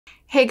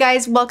Hey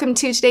guys, welcome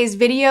to today's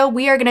video.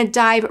 We are gonna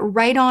dive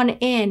right on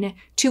in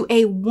to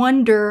a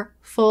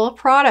wonderful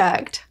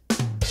product.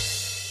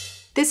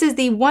 This is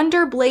the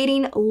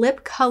Wonderblading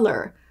Lip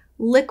Color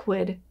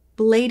Liquid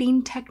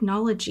Blading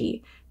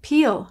Technology.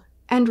 Peel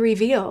and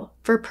reveal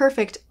for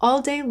perfect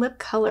all-day lip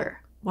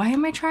color. Why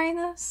am I trying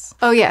this?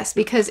 Oh yes,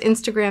 because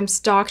Instagram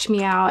stalked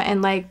me out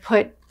and like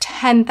put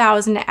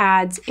 10,000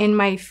 ads in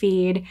my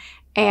feed.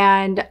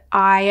 And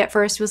I at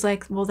first was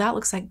like, well, that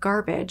looks like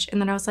garbage. And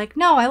then I was like,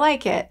 no, I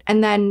like it.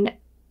 And then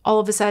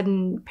all of a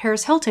sudden,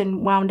 Paris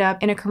Hilton wound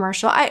up in a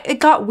commercial. It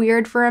got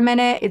weird for a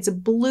minute. It's a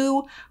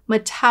blue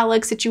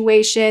metallic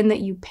situation that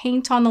you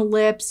paint on the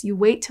lips. You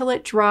wait till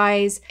it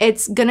dries.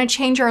 It's gonna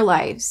change our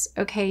lives.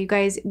 Okay, you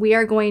guys, we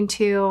are going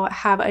to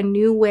have a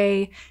new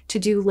way to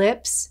do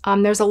lips.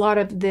 There's a lot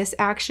of this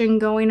action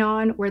going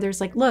on where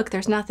there's like, look,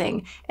 there's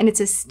nothing. And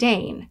it's a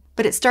stain,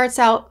 but it starts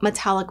out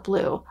metallic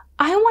blue.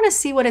 I want to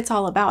see what it's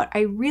all about.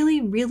 I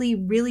really, really,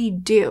 really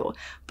do.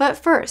 But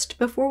first,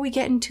 before we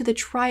get into the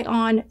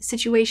try-on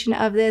situation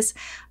of this,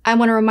 I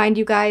want to remind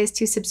you guys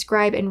to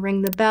subscribe and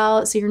ring the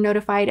bell so you're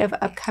notified of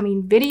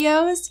upcoming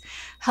videos.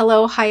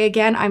 Hello, hi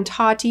again. I'm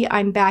Tati.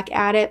 I'm back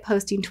at it,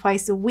 posting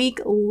twice a week.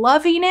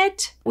 Loving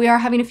it. We are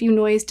having a few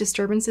noise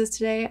disturbances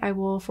today. I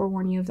will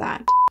forewarn you of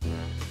that.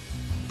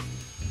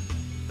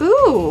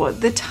 Ooh,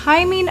 the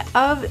timing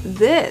of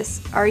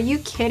this. Are you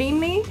kidding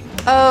me?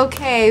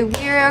 Okay,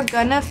 we're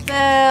gonna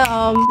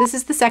film. This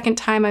is the second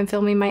time I'm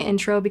filming my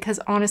intro because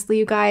honestly,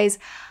 you guys,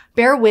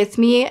 bear with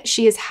me.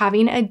 She is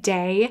having a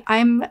day.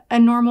 I'm a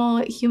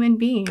normal human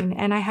being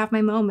and I have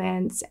my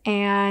moments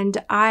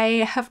and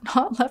I have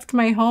not left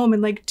my home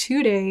in like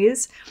 2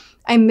 days.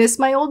 I miss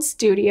my old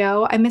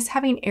studio. I miss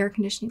having air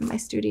conditioning in my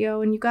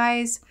studio. And you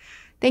guys,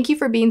 thank you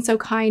for being so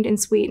kind and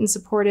sweet and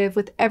supportive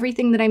with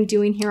everything that I'm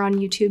doing here on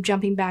YouTube,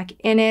 jumping back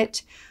in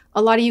it.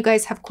 A lot of you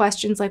guys have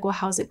questions like, well,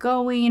 how's it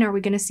going? Are we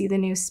gonna see the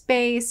new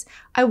space?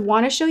 I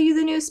wanna show you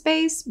the new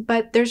space,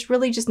 but there's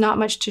really just not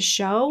much to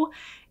show.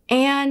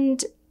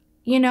 And,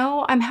 you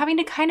know, I'm having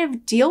to kind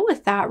of deal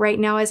with that right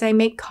now as I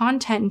make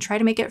content and try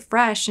to make it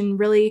fresh and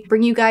really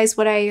bring you guys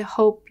what I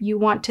hope you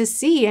want to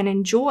see and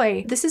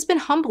enjoy. This has been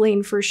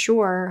humbling for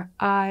sure.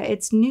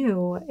 It's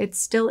new, it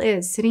still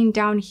is. Sitting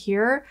down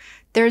here,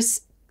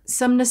 there's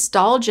some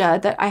nostalgia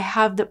that I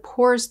have that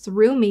pours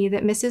through me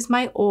that misses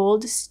my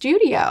old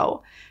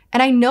studio.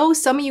 And I know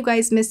some of you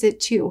guys miss it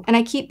too. And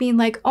I keep being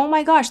like, oh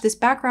my gosh, this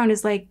background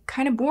is like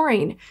kind of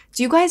boring.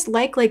 Do you guys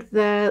like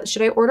the,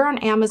 should I order on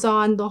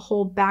Amazon the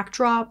whole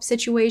backdrop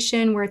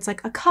situation where it's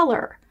like a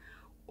color?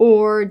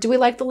 Or do we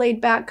like the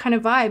laid back kind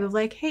of vibe of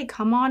like, hey,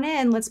 come on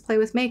in, let's play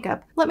with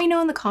makeup? Let me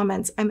know in the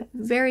comments. I'm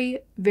very,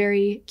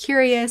 very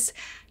curious.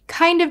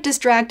 Kind of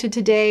distracted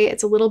today.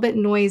 It's a little bit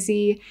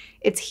noisy.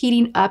 It's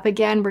heating up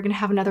again. We're gonna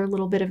have another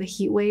little bit of a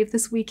heat wave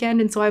this weekend.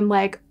 And so I'm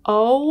like,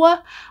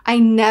 oh, I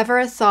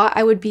never thought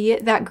I would be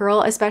that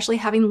girl, especially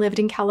having lived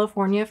in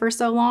California for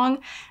so long,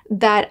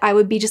 that I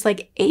would be just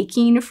like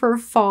aching for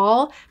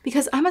fall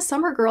because I'm a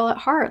summer girl at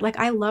heart. Like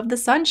I love the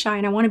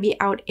sunshine. I wanna be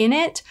out in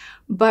it.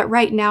 But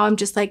right now I'm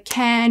just like,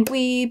 can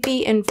we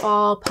be in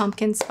fall?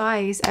 Pumpkin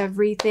spice,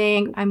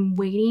 everything. I'm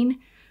waiting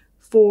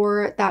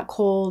for that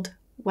cold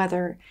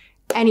weather.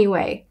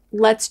 Anyway,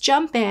 let's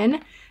jump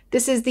in.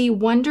 This is the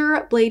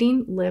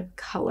Wonderblading Lip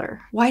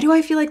Color. Why do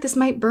I feel like this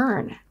might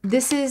burn?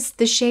 This is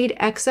the shade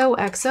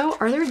XOXO.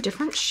 Are there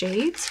different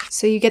shades?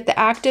 So you get the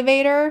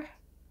activator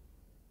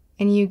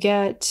and you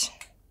get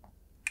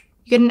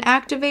an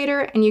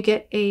activator and you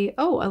get a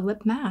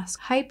lip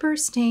mask. Hyper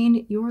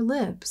stain your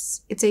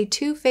lips. It's a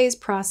two-phase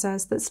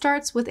process that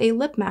starts with a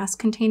lip mask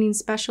containing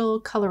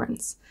special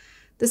colorants.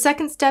 The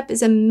second step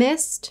is a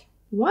mist.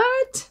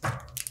 What?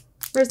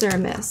 Or is there a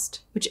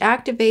mist? Which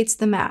activates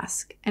the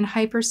mask and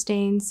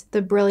hyperstains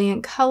the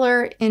brilliant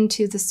color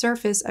into the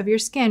surface of your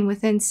skin.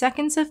 Within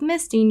seconds of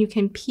misting, you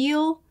can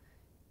peel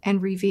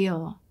and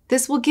reveal.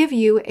 This will give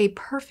you a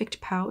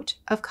perfect pout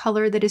of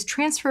color that is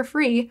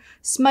transfer-free,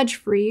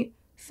 smudge-free,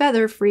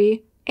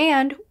 feather-free,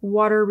 and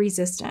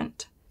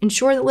water-resistant.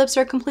 Ensure that lips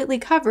are completely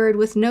covered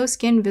with no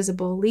skin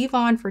visible. Leave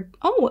on for,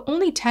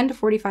 only 10 to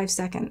 45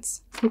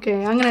 seconds.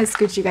 Okay, I'm gonna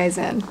scooch you guys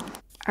in.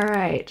 All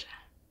right.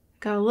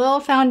 Got a little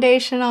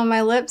foundation on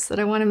my lips that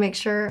I want to make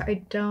sure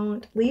I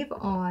don't leave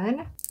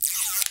on.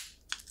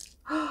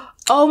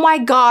 Oh my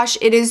gosh,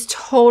 it is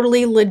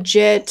totally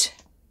legit.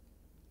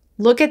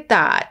 Look at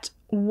that.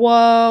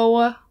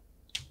 Whoa.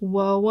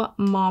 Whoa,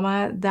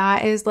 mama.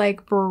 That is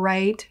like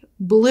bright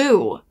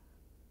blue.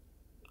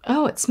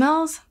 Oh, it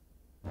smells.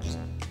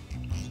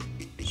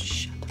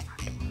 Shut the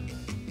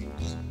front door.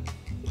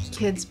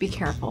 Kids, be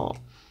careful.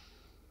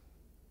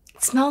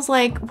 It smells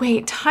like,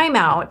 wait, time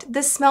out.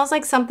 This smells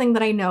like something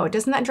that I know.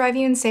 Doesn't that drive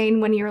you insane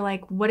when you're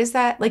like, what is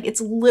that? Like,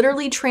 it's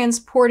literally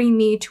transporting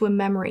me to a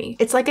memory.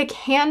 It's like a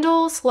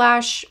candle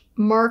slash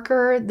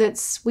marker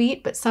that's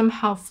sweet, but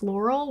somehow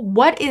floral.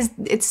 What is,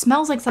 it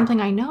smells like something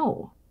I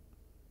know.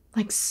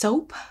 Like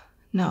soap?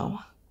 No.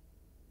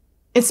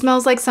 It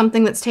smells like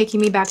something that's taking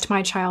me back to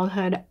my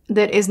childhood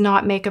that is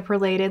not makeup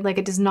related. Like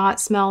it does not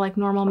smell like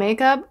normal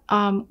makeup.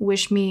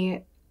 Wish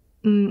me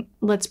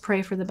Let's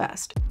pray for the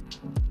best.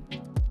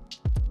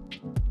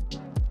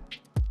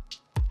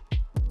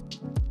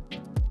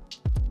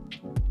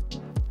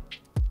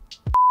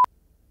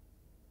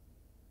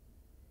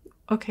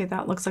 Okay,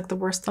 that looks like the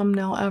worst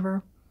thumbnail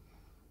ever.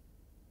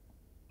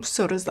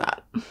 So does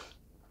that.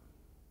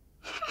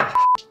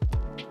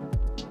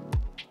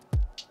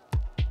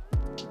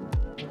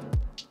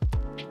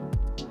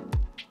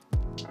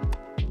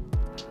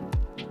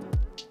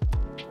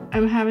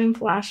 I'm having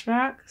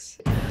flashbacks.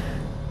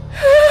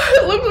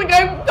 It looks like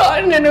I've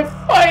gotten in a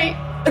fight.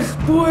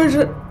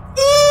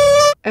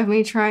 Of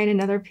me trying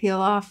another peel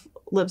off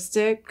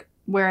lipstick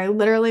where I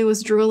literally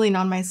was drooling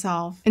on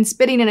myself and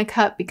spitting in a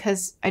cup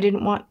because I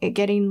didn't want it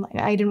getting,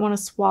 I didn't want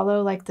to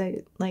swallow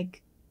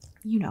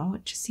you know,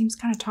 it just seems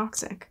kind of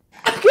toxic.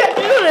 I can't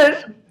do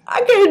this.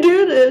 I can't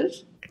do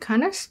this. It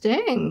kind of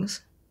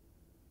stings.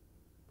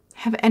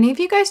 Have any of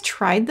you guys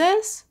tried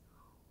this?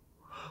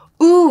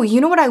 Ooh, you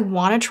know what I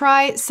want to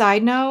try?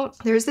 Side note,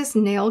 there's this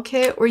nail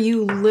kit where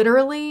you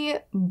literally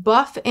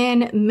buff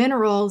in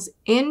minerals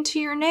into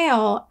your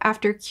nail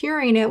after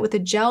curing it with a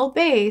gel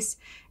base,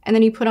 and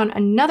then you put on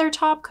another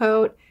top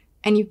coat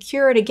and you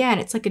cure it again.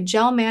 It's like a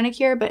gel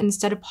manicure, but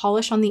instead of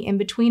polish on the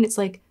in-between, it's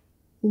like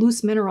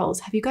loose minerals.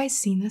 Have you guys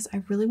seen this?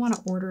 I really want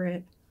to order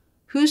it.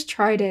 Who's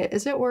tried it?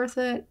 Is it worth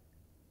it?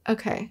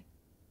 Okay.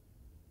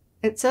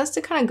 It says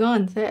to kind of go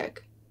in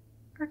thick.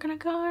 We're gonna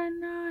go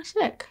in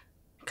thick.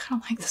 I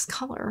kind of like this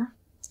color.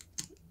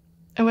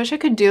 I wish I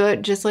could do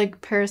it just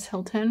like Paris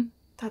Hilton.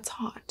 That's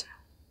hot.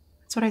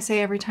 That's what I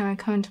say every time I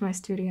come into my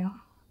studio.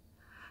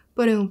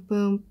 Boom,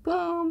 boom,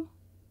 boom.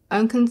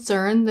 I'm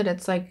concerned that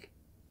it's like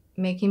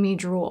making me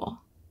drool.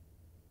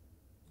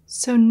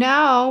 So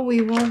now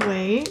we will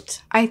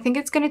wait. I think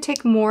it's gonna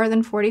take more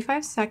than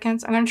 45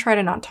 seconds. I'm gonna try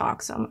to not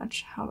talk so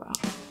much. How about?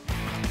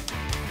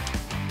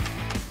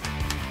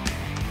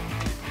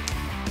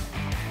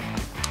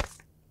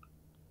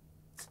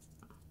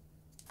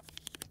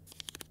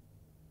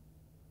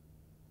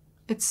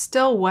 It's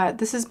still wet.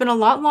 This has been a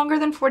lot longer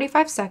than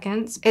 45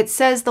 seconds. It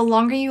says the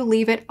longer you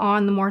leave it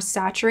on, the more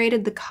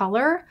saturated the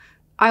color.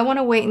 I want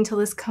to wait until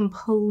this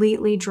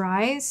completely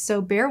dries,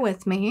 so bear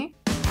with me.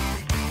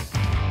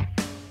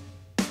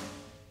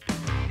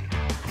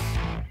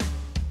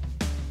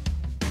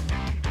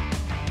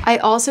 I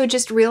also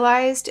just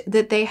realized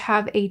that they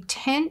have a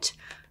tint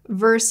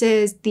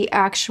versus the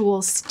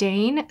actual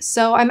stain.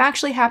 So I'm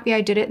actually happy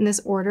I did it in this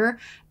order.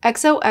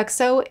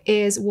 XOXO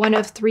is one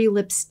of 3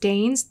 lip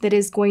stains that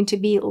is going to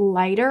be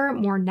lighter,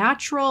 more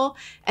natural.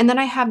 And then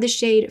I have the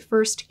shade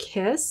First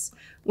Kiss,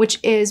 which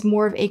is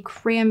more of a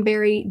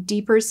cranberry,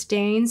 deeper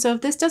stain. So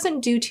if this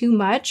doesn't do too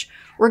much,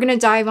 we're gonna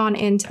dive on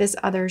into this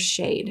other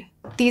shade.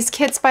 These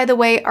kits, by the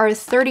way, are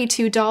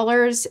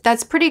 $32.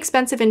 That's pretty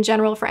expensive in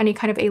general for any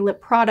kind of a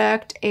lip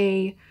product,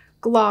 a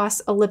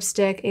gloss, a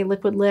lipstick, a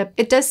liquid lip.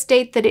 It does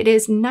state that it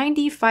is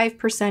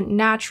 95%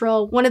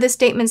 natural. One of the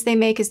statements they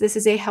make is this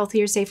is a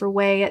healthier, safer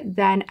way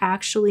than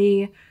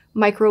actually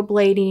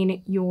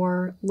microblading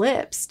your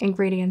lips.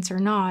 Ingredients or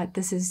not,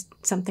 this is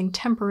something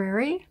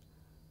temporary.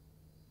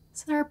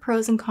 So there are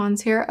pros and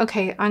cons here.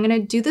 Okay, I'm gonna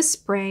do the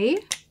spray.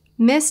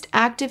 Mist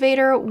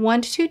activator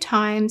 1 to 2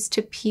 times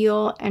to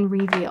peel and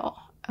reveal.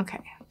 Okay.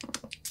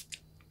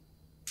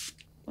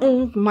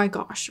 Oh my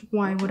gosh,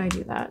 why would I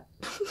do that?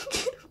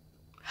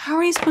 How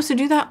are you supposed to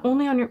do that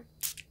only on your...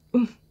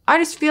 I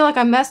just feel like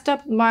I messed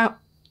up my...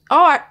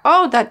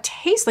 Oh, that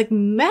tastes like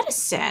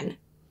medicine.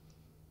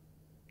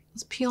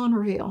 Let's peel and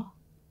reveal.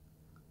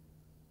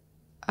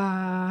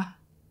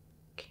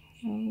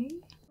 Okay.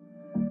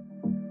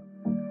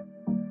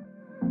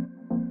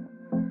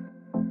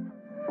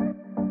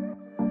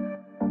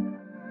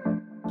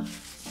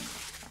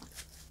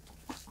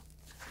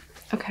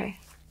 Okay.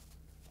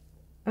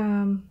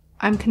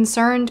 I'm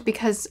concerned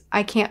because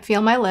I can't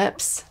feel my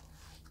lips.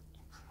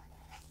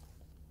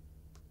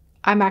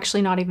 I'm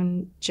actually not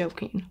even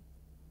joking.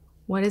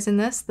 What is in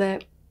this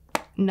that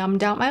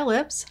numbed out my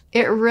lips?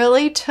 It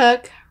really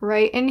took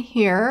right in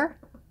here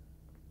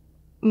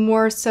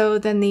more so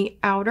than the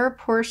outer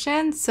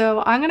portion.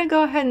 So I'm gonna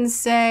go ahead and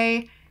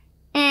say,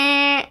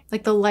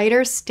 like the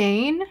lighter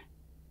stain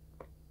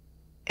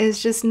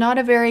is just not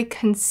a very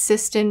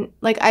consistent,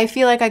 like I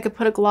feel like I could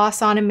put a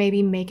gloss on and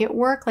maybe make it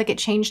work, like it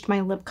changed my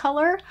lip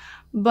color,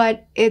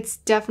 but it's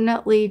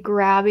definitely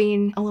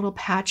grabbing a little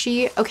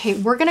patchy. Okay,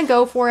 we're gonna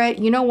go for it.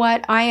 You know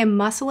what? I am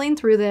muscling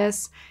through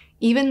this,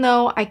 even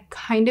though I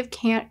kind of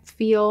can't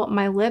feel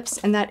my lips,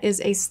 and that is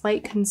a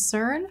slight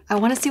concern. I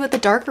wanna see what the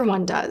darker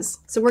one does.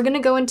 So we're gonna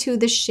go into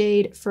the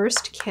shade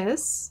First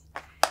Kiss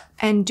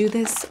and do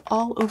this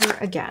all over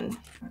again.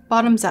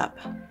 Bottoms up.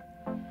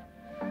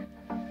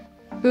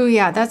 Ooh,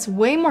 yeah, that's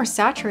way more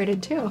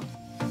saturated too.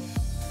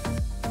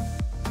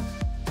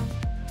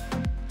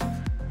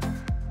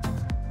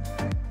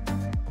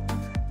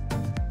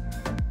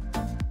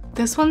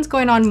 This one's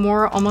going on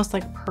more almost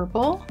like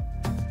purple.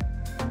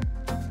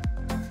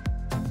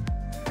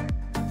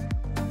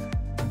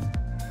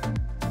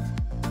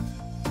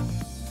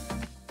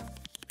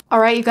 All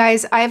right, you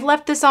guys, I've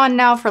left this on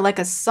now for like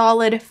a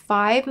solid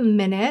 5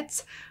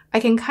 minutes. I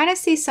can kind of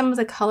see some of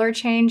the color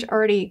change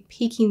already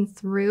peeking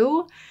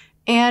through.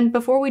 And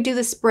before we do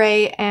the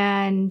spray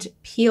and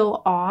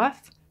peel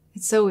off,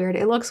 it's so weird.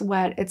 It looks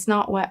wet. It's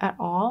not wet at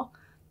all.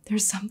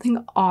 There's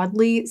something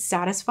oddly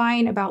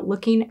satisfying about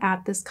looking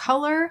at this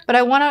color, but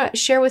I want to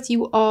share with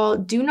you all,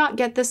 do not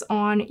get this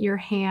on your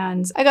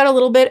hands. I got a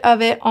little bit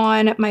of it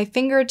on my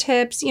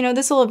fingertips. You know,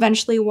 this will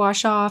eventually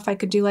wash off. I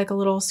could do like a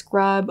little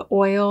scrub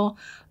oil.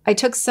 I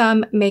took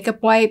some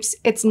makeup wipes.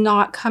 It's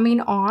not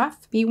coming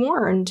off. Be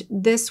warned,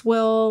 this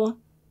will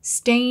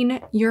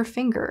stain your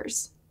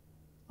fingers.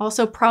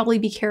 Also, probably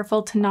be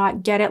careful to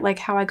not get it like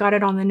how I got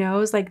it on the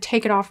nose, like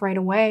take it off right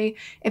away.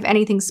 If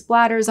anything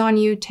splatters on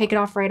you, take it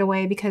off right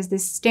away because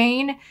this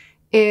stain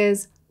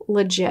is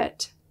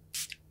legit.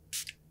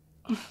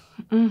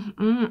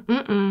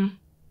 I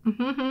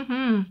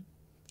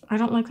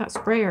don't like that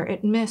sprayer.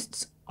 It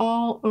mists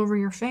all over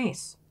your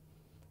face.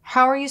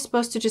 How are you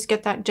supposed to just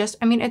get that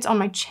I mean, it's on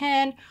my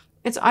chin.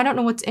 I don't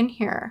know what's in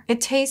here. It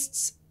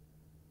tastes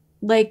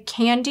like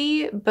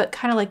candy, but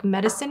kind of like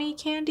medicine-y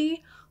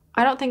candy.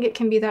 I don't think it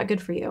can be that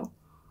good for you.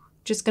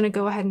 Just gonna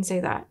go ahead and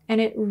say that.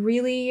 And it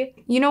really,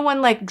 you know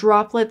when like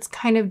droplets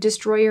kind of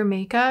destroy your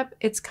makeup?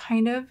 It's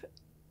kind of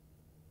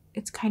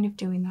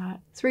doing that.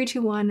 3,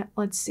 2, 1,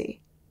 let's see.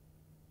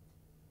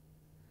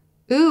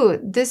 Ooh,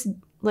 this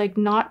like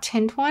not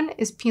tint one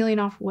is peeling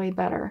off way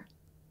better.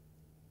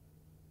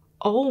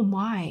 Oh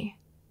my.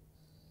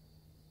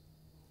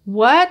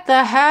 What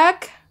the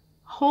heck?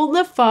 Hold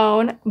the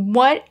phone.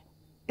 What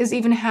is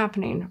even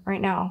happening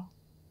right now?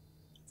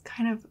 It's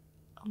kind of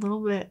a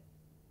little bit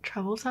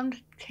troublesome to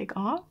take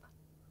off.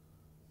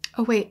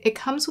 Oh wait, it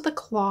comes with a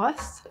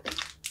cloth.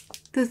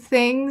 The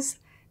things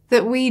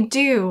that we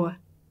do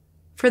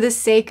for the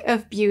sake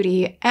of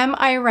beauty. Am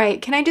I right?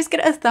 Can I just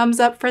get a thumbs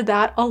up for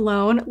that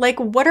alone? Like,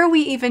 what are we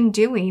even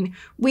doing?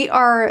 We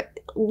are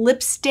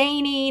lip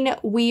staining.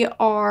 We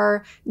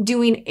are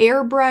doing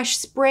airbrush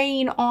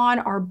spraying on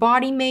our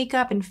body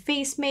makeup and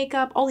face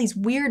makeup, all these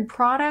weird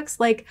products,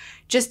 like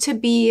just to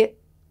be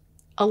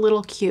a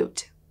little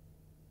cute.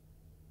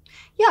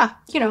 Yeah,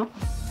 you know.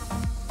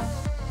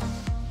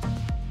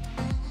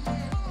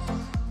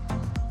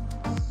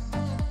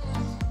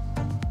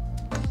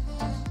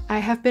 I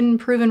have been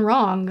proven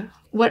wrong.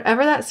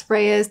 Whatever that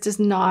spray is does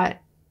not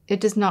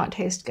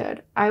taste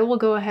good. I will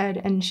go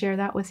ahead and share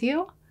that with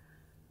you.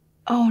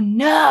 Oh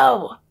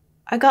no!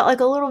 I got like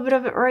a little bit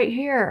of it right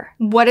here.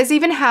 What is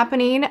even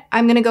happening?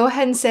 I'm gonna go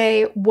ahead and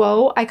say,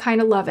 whoa, I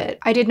kind of love it.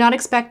 I did not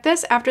expect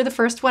this. After the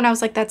first one, I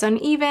was like, that's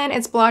uneven,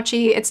 it's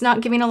blotchy, it's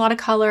not giving a lot of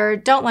color,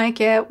 don't like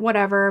it,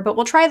 whatever, but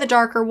we'll try the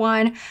darker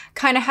one,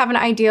 kind of have an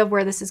idea of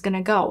where this is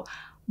gonna go.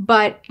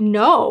 But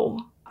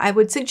no, I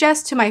would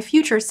suggest to my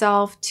future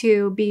self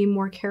to be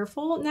more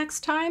careful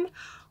next time.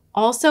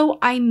 Also,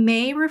 I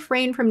may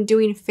refrain from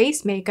doing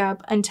face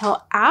makeup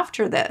until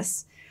after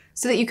this,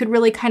 so that you could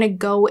really kind of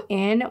go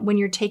in when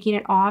you're taking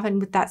it off,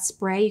 and with that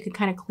spray, you could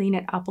kind of clean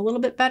it up a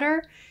little bit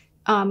better.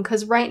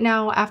 Because right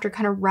now, after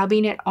kind of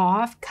rubbing it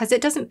off, because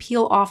it doesn't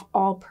peel off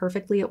all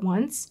perfectly at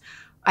once,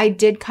 I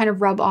did kind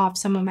of rub off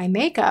some of my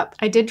makeup.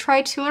 I did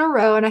try 2 in a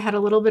row and I had a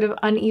little bit of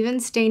uneven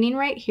staining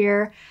right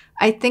here.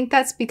 I think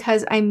that's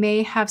because I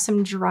may have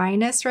some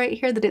dryness right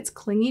here that it's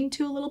clinging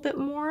to a little bit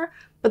more.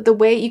 But the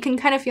way you can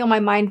kind of feel my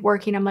mind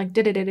working, I'm like,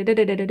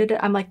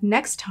 I'm like,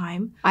 next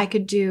time I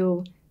could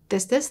do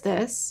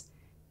this,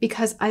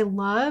 because I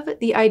love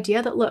the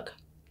idea that, look,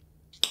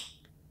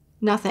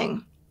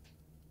 nothing.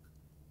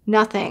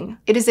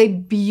 It is a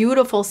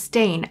beautiful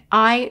stain.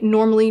 I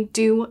normally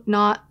do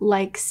not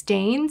like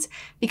stains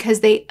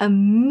because they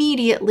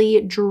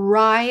immediately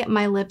dry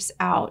my lips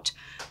out.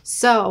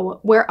 So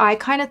where I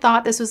kind of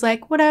thought this was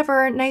like,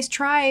 whatever, nice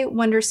try,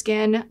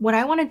 Wonderskin, what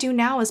I want to do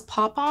now is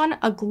pop on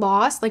a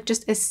gloss, like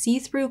just a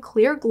see-through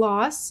clear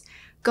gloss,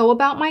 go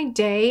about my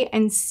day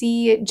and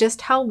see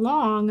just how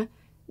long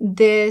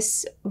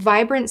this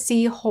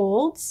vibrancy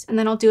holds, and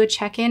then I'll do a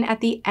check-in at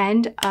the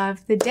end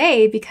of the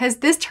day because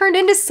this turned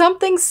into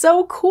something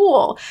so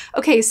cool.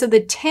 Okay, so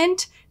the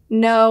tint,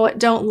 no,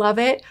 don't love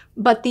it,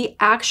 but the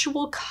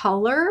actual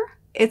color,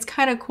 it's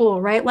kind of cool,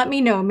 right? Let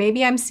me know.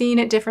 Maybe I'm seeing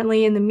it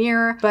differently in the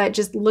mirror, but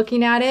just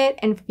looking at it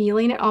and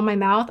feeling it on my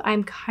mouth,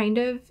 I'm kind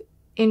of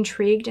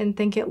intrigued and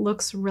think it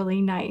looks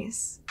really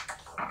nice.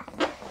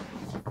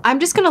 I'm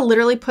just gonna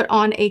literally put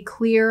on a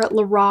clear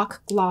Lorac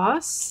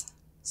gloss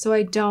so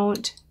I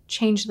don't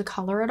change the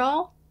color at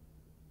all.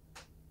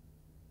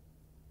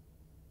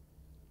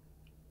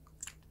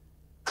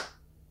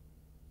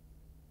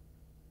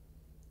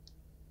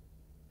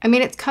 I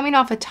mean, it's coming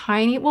off a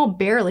tiny, well,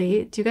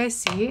 barely. Do you guys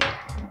see?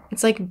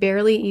 It's like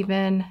barely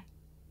even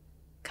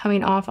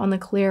coming off on the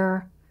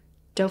clear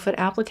doe foot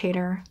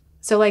applicator.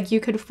 So like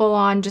you could full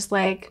on just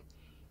like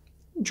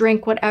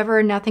drink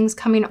whatever, nothing's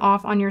coming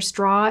off on your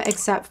straw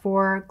except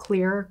for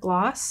clear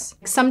gloss.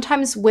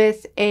 Sometimes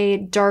with a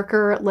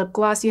darker lip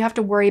gloss, you have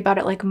to worry about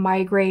it like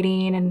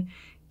migrating and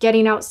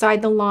getting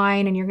outside the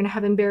line, and you're gonna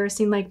have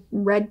embarrassing like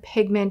red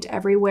pigment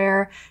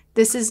everywhere.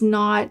 This is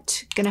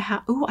not gonna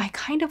have, ooh, I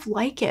kind of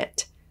like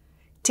it.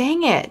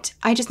 Dang it.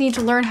 I just need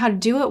to learn how to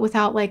do it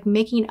without like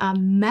making a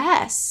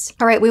mess.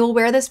 All right, we will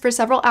wear this for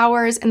several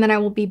hours and then I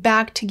will be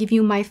back to give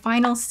you my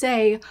final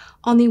say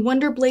on the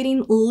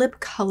Wonderblading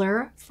lip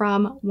color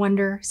from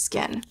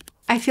Wonderskin.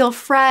 I feel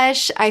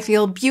fresh, I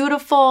feel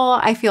beautiful,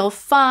 I feel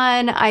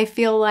fun. I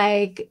feel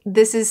like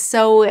this is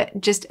so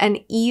just an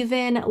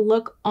even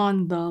look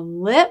on the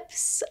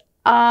lips.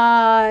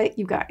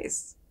 You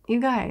guys.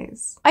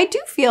 I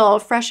do feel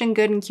fresh and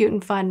good and cute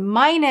and fun,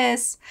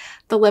 minus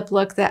the lip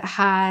look that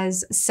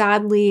has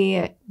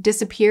sadly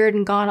disappeared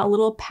and gone a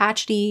little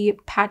patchy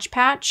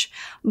patch,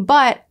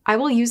 but I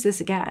will use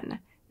this again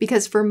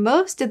because for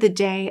most of the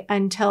day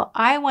until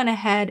I went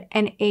ahead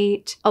and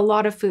ate a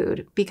lot of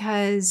food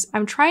because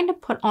I'm trying to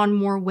put on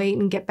more weight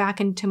and get back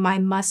into my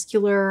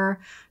muscular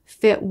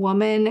fit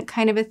woman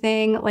kind of a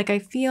thing. Like I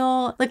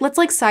feel like let's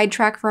like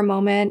sidetrack for a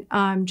moment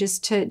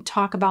just to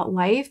talk about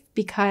life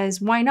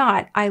because why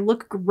not? I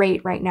look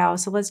great right now.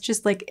 So let's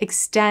just like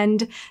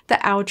extend the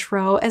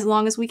outro as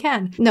long as we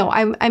can. No,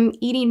 I'm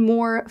eating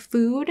more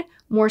food,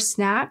 more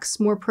snacks,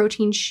 more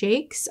protein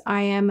shakes.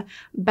 I am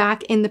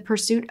back in the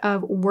pursuit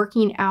of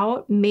working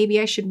out.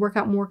 Maybe I should work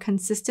out more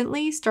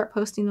consistently, start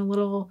posting a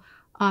little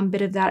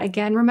bit of that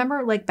again.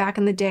 Remember like back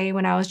in the day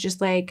when I was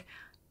just like,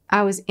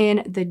 I was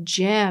in the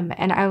gym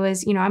and I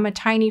was, you know, I'm a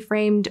tiny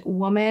framed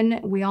woman.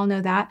 We all know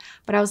that,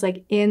 but I was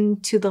like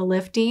into the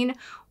lifting.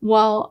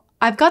 Well,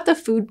 I've got the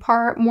food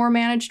part more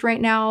managed right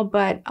now,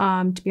 but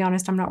to be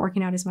honest, I'm not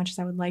working out as much as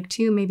I would like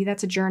to. Maybe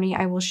that's a journey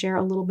I will share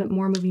a little bit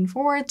more moving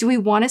forward. Do we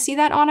want to see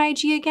that on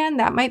IG again?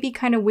 That might be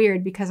kind of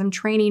weird because I'm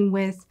training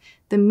with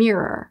the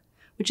mirror,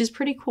 which is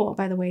pretty cool,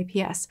 by the way,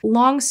 PS.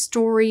 Long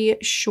story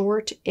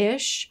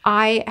short-ish,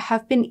 I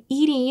have been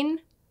eating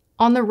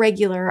on the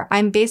regular.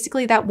 I'm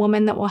basically that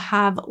woman that will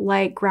have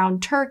like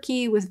ground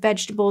turkey with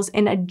vegetables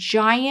in a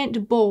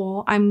giant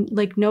bowl. I'm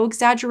like, no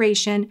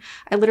exaggeration.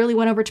 I literally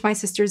went over to my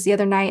sister's the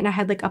other night and I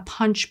had like a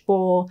punch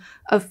bowl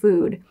of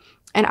food.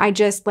 And I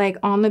just like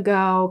on the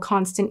go,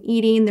 constant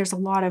eating. There's a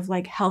lot of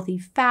like healthy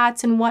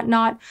fats and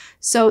whatnot.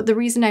 So the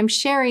reason I'm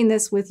sharing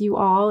this with you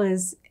all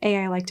is A,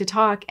 I like to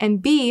talk,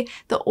 and B,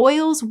 the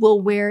oils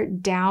will wear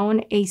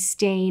down a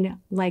stain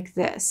like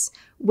this,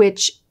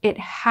 which it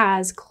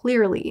has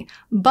clearly.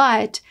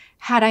 But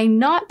had I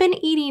not been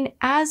eating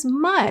as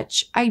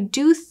much, I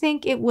do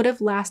think it would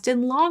have lasted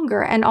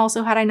longer. And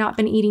also had I not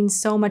been eating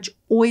so much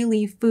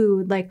oily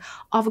food like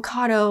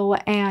avocado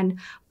and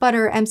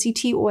butter,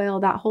 MCT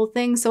oil, that whole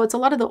thing. So it's a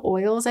lot of the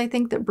oils, I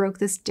think, that broke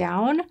this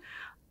down.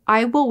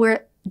 I will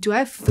wear, do I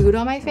have food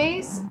on my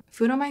face?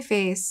 Food on my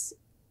face,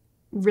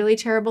 really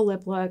terrible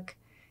lip look,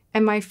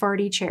 and my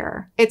farty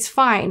chair. It's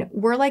fine.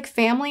 We're like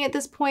family at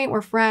this point.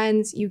 We're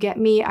friends. You get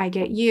me, I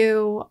get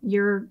you.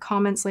 Your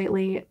comments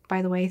lately,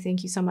 by the way,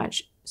 thank you so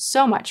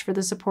much for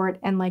the support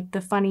and like the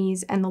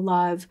funnies and the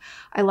love.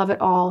 I love it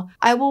all.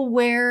 I will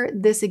wear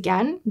this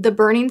again. The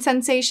burning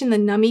sensation, the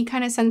nummy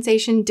kind of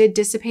sensation did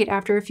dissipate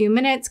after a few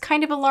minutes.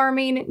 Kind of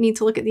alarming. Need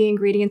to look at the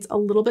ingredients a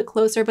little bit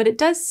closer, but it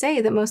does say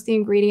that most of the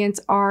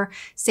ingredients are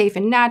safe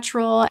and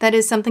natural. That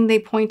is something they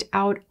point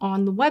out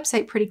on the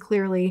website pretty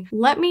clearly.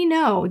 Let me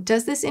know,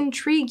 does this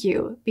intrigue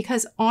you?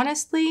 Because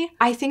honestly,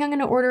 I think I'm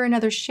gonna order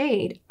another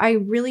shade. I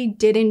really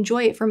did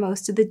enjoy it for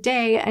most of the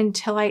day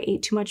until I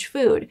ate too much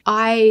food.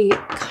 I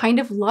kind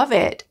of love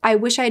it. I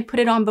wish I had put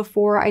it on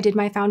before I did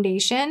my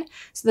foundation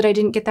so that I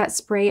didn't get that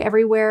spray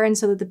everywhere and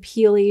so that the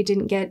peely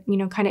didn't get, you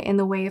know, kind of in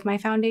the way of my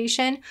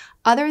foundation.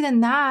 Other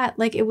than that,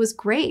 like it was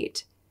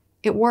great.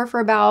 It wore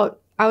for about,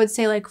 I would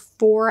say like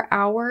 4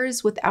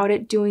 hours without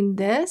it doing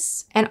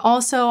this. And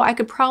also I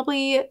could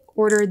probably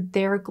order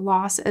their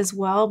gloss as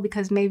well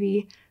because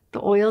maybe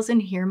the oils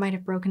in here might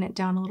have broken it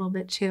down a little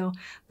bit too.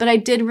 But I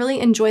did really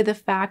enjoy the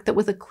fact that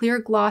with a clear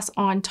gloss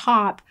on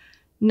top,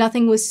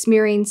 nothing was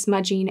smearing,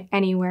 smudging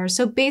anywhere.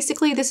 So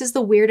basically this is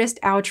the weirdest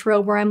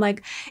outro where I'm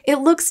like, it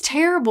looks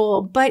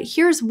terrible, but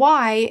here's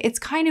why. It's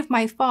kind of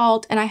my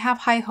fault and I have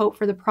high hope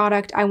for the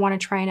product. I want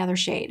to try another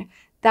shade.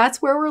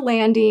 That's where we're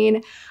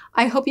landing.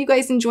 I hope you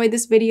guys enjoyed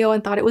this video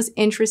and thought it was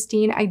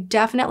interesting. I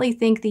definitely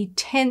think the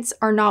tints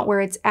are not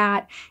where it's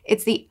at.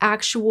 It's the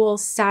actual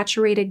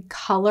saturated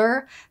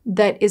color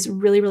that is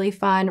really, really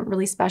fun,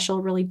 really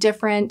special, really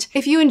different.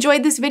 If you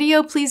enjoyed this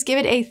video, please give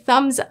it a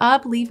thumbs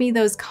up, leave me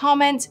those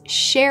comments,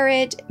 share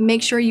it,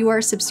 make sure you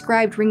are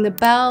subscribed, ring the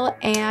bell,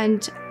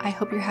 and I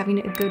hope you're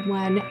having a good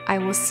one. I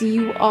will see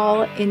you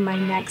all in my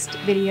next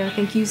video.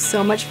 Thank you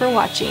so much for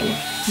watching.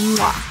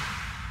 Mwah.